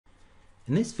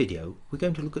In this video we're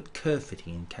going to look at curve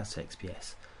fitting in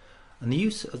CasaXPS, and the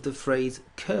use of the phrase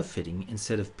curve fitting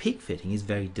instead of peak fitting is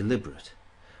very deliberate.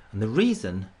 And the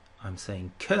reason I'm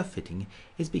saying curve fitting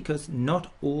is because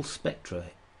not all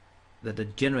spectra that are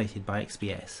generated by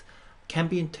XPS can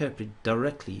be interpreted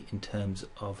directly in terms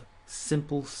of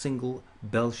simple single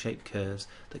bell-shaped curves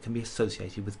that can be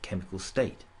associated with chemical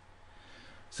state.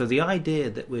 So the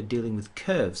idea that we're dealing with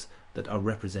curves that are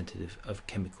representative of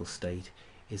chemical state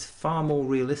is far more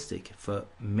realistic for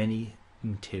many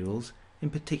materials, in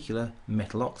particular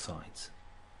metal oxides.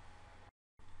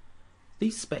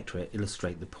 These spectra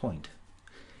illustrate the point.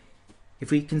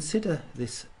 If we consider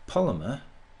this polymer,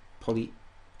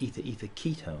 polyether-ether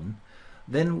ketone,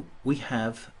 then we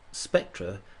have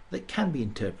spectra that can be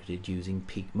interpreted using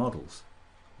peak models.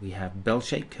 We have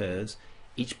bell-shaped curves.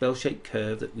 Each bell-shaped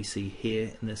curve that we see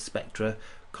here in the spectra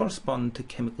correspond to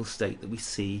chemical state that we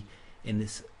see in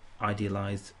this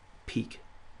idealized peak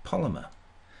polymer.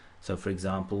 So for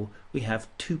example, we have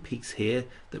two peaks here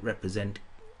that represent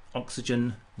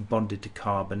oxygen bonded to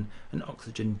carbon and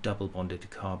oxygen double bonded to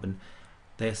carbon.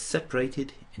 They are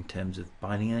separated in terms of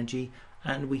binding energy,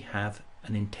 and we have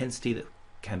an intensity that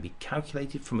can be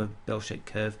calculated from a bell-shaped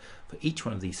curve for each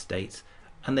one of these states,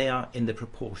 and they are in the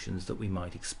proportions that we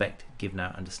might expect given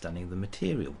our understanding of the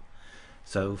material.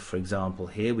 So for example,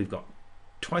 here we've got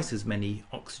twice as many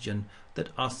oxygen that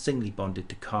are singly bonded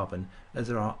to carbon as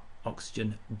there are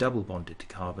oxygen double bonded to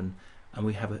carbon, and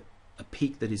we have a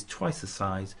peak that is twice the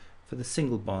size for the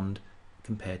single bond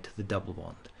compared to the double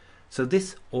bond. So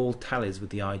this all tallies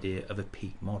with the idea of a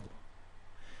peak model.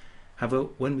 However,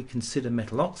 when we consider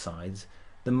metal oxides,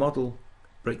 the model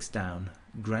breaks down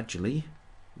gradually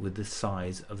with the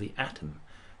size of the atom.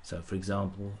 So for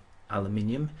example,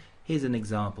 aluminium, here's an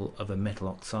example of a metal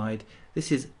oxide.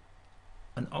 This is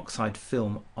an oxide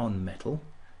film on metal,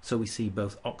 so we see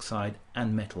both oxide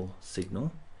and metal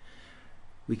signal.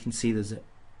 We can see there's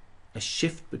a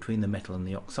shift between the metal and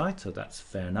the oxide, so that's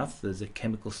fair enough. There's a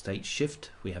chemical state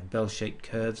shift. We have bell-shaped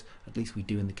curves, at least we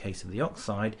do in the case of the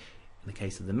oxide. In the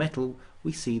case of the metal,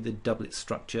 we see the doublet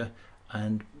structure,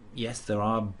 and yes, there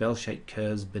are bell-shaped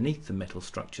curves beneath the metal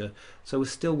structure, so we're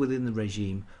still within the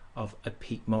regime of a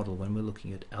peak model when we're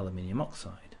looking at aluminium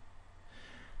oxide.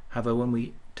 However, when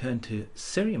we turn to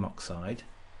cerium oxide,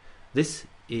 this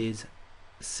is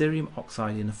cerium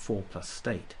oxide in a 4+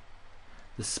 state.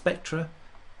 The spectra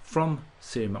from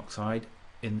cerium oxide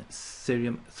in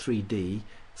cerium 3D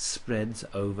spreads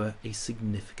over a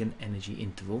significant energy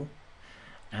interval,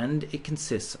 and it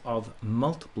consists of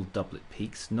multiple doublet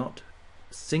peaks, not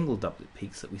single doublet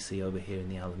peaks that we see over here in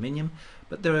the aluminium,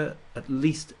 but there are at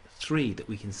least 3 that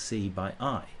we can see by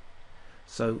eye.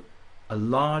 So a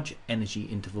large energy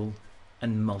interval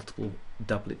and multiple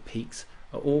doublet peaks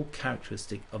are all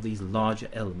characteristic of these larger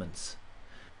elements.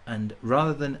 And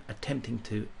rather than attempting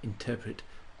to interpret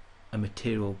a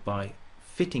material by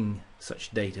fitting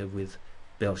such data with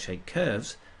bell-shaped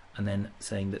curves and then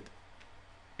saying that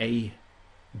a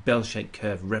bell-shaped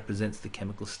curve represents the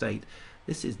chemical state,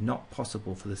 this is not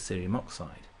possible for the cerium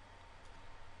oxide.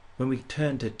 When we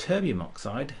turn to terbium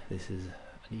oxide, this is an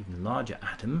even larger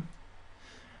atom,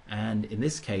 and in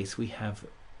this case we have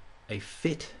a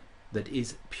fit that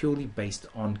is purely based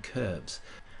on curves,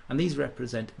 and these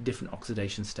represent different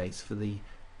oxidation states for the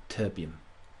terbium.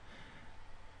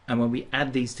 And when we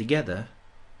add these together,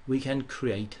 we can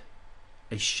create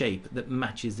a shape that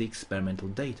matches the experimental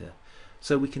data.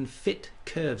 So we can fit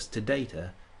curves to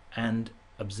data and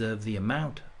observe the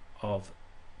amount of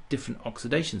different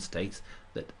oxidation states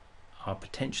that are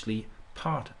potentially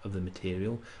part of the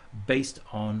material based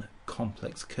on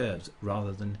complex curves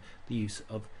rather than the use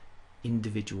of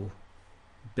individual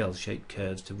bell-shaped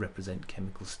curves to represent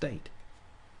chemical state.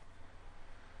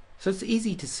 So it's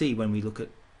easy to see when we look at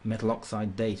metal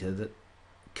oxide data that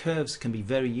curves can be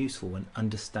very useful when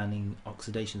understanding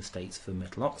oxidation states for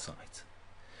metal oxides.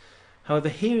 However,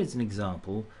 here is an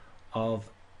example of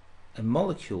a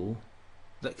molecule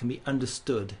that can be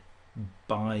understood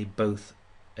by both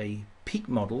a peak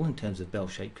model in terms of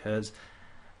bell-shaped curves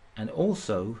and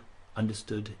also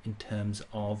understood in terms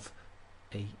of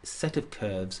a set of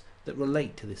curves that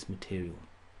relate to this material.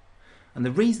 And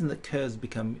the reason that curves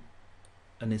become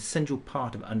an essential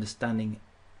part of understanding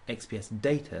XPS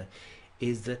data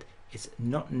is that it's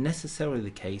not necessarily the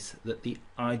case that the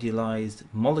idealized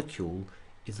molecule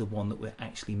is the one that we're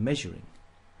actually measuring.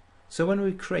 So when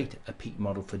we create a peak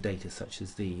model for data such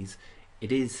as these,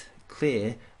 it is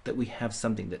clear that we have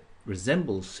something that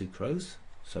resembles sucrose.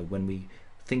 So when we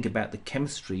think about the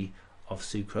chemistry of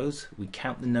sucrose, we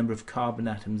count the number of carbon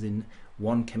atoms in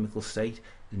one chemical state,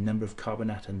 the number of carbon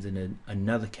atoms in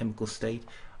another chemical state,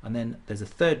 and then there's a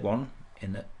third one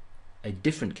in a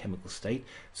different chemical state,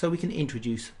 so we can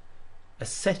introduce a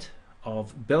set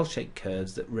of bell-shaped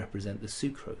curves that represent the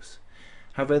sucrose.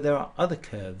 However, there are other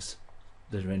curves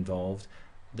that are involved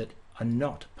that are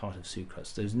not part of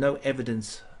sucrose. There's no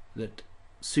evidence that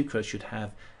sucrose should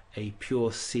have a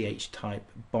pure CH type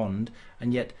bond,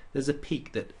 and yet there's a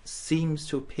peak that seems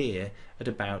to appear at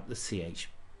about the CH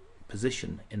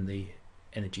position in the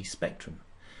energy spectrum.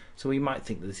 So we might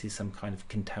think that this is some kind of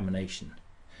contamination.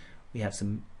 We have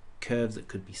some curves that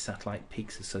could be satellite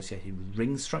peaks associated with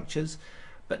ring structures,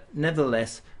 but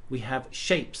nevertheless we have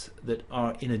shapes that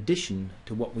are in addition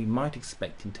to what we might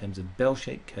expect in terms of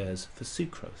bell-shaped curves for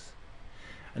sucrose.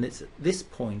 And it's at this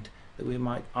point that we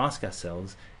might ask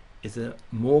ourselves, is there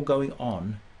more going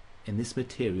on in this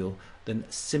material than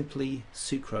simply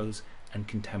sucrose and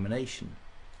contamination?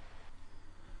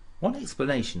 One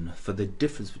explanation for the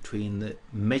difference between the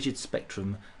measured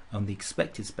spectrum and the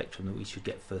expected spectrum that we should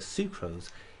get for sucrose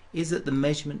is that the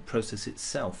measurement process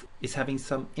itself is having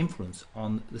some influence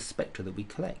on the spectra that we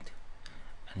collect.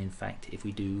 And in fact, if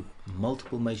we do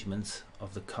multiple measurements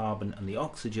of the carbon and the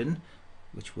oxygen,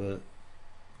 which were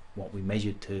what we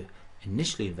measured to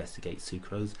initially investigate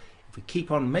sucrose, if we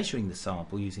keep on measuring the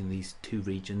sample using these two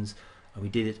regions, and we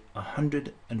did it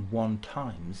 101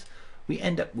 times, we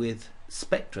end up with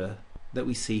spectra that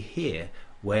we see here,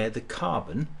 where the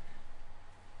carbon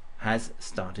has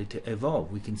started to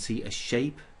evolve. We can see a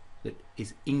shape that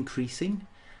is increasing,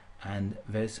 and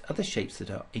there's other shapes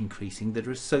that are increasing that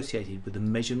are associated with the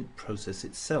measurement process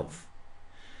itself.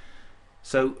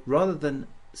 So rather than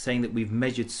saying that we've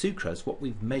measured sucrose, what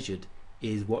we've measured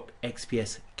is what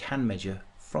XPS can measure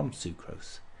from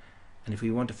sucrose. And if we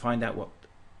want to find out what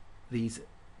these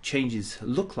changes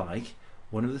look like,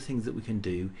 one of the things that we can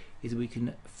do is we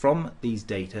can, from these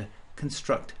data,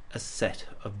 construct a set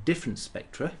of different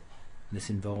spectra. And this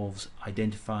involves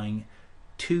identifying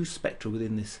two spectra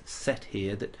within this set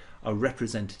here that are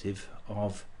representative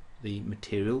of the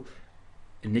material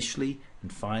initially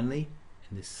and finally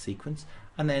in this sequence,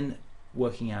 and then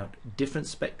working out different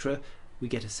spectra. We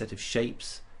get a set of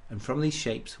shapes, and from these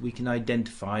shapes we can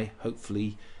identify,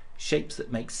 hopefully, shapes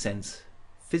that make sense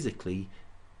physically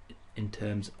in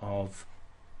terms of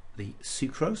the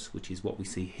sucrose, which is what we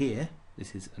see here.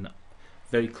 This is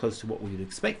very close to what we would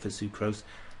expect for sucrose,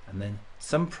 and then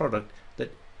some product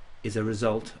that is a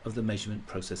result of the measurement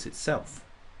process itself.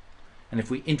 And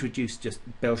if we introduce just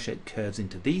bell-shaped curves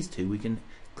into these two, we can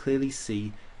clearly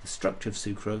see the structure of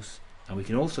sucrose, and we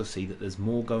can also see that there's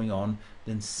more going on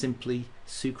than simply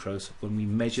sucrose when we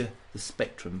measure the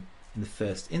spectrum in the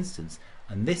first instance.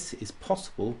 And this is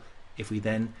possible if we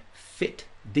then fit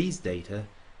these data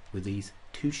with these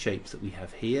two shapes that we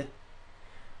have here,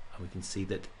 and we can see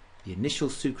that the initial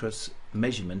sucrose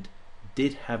measurement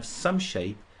did have some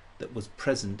shape that was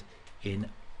present in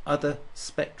other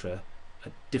spectra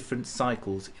at different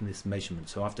cycles in this measurement.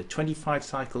 So after 25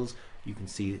 cycles you can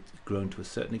see it's grown to a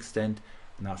certain extent,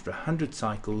 and after 100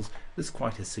 cycles there's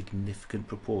quite a significant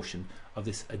proportion of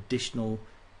this additional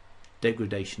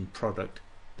degradation product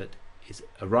that is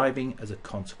arriving as a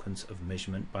consequence of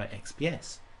measurement by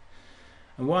XPS.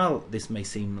 And while this may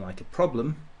seem like a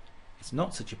problem, it's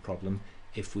not such a problem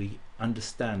if we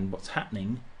understand what's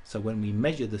happening. So when we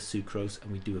measure the sucrose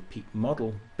and we do a peak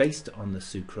model based on the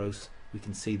sucrose, we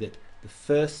can see that the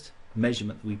first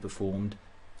measurement that we performed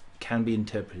can be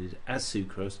interpreted as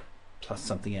sucrose plus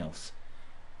something else.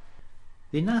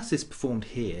 The analysis performed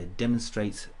here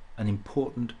demonstrates an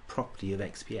important property of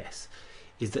XPS,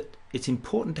 is that it's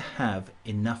important to have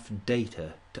enough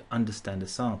data to understand a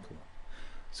sample.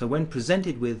 So when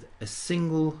presented with a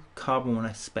single carbon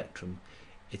monoxide spectrum,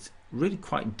 it's really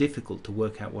quite difficult to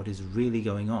work out what is really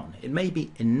going on. It may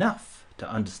be enough to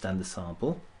understand the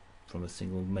sample from a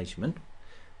single measurement.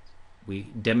 We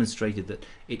demonstrated that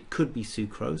it could be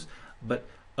sucrose, but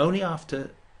only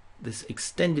after this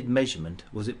extended measurement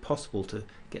was it possible to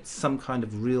get some kind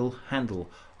of real handle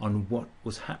on what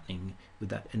was happening with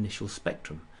that initial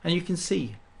spectrum. And you can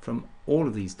see from all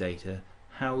of these data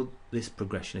how this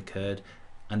progression occurred,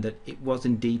 and that it was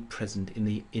indeed present in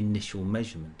the initial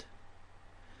measurement.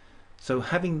 So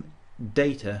having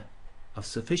data of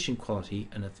sufficient quality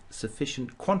and of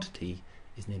sufficient quantity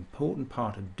is an important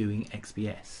part of doing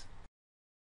XPS.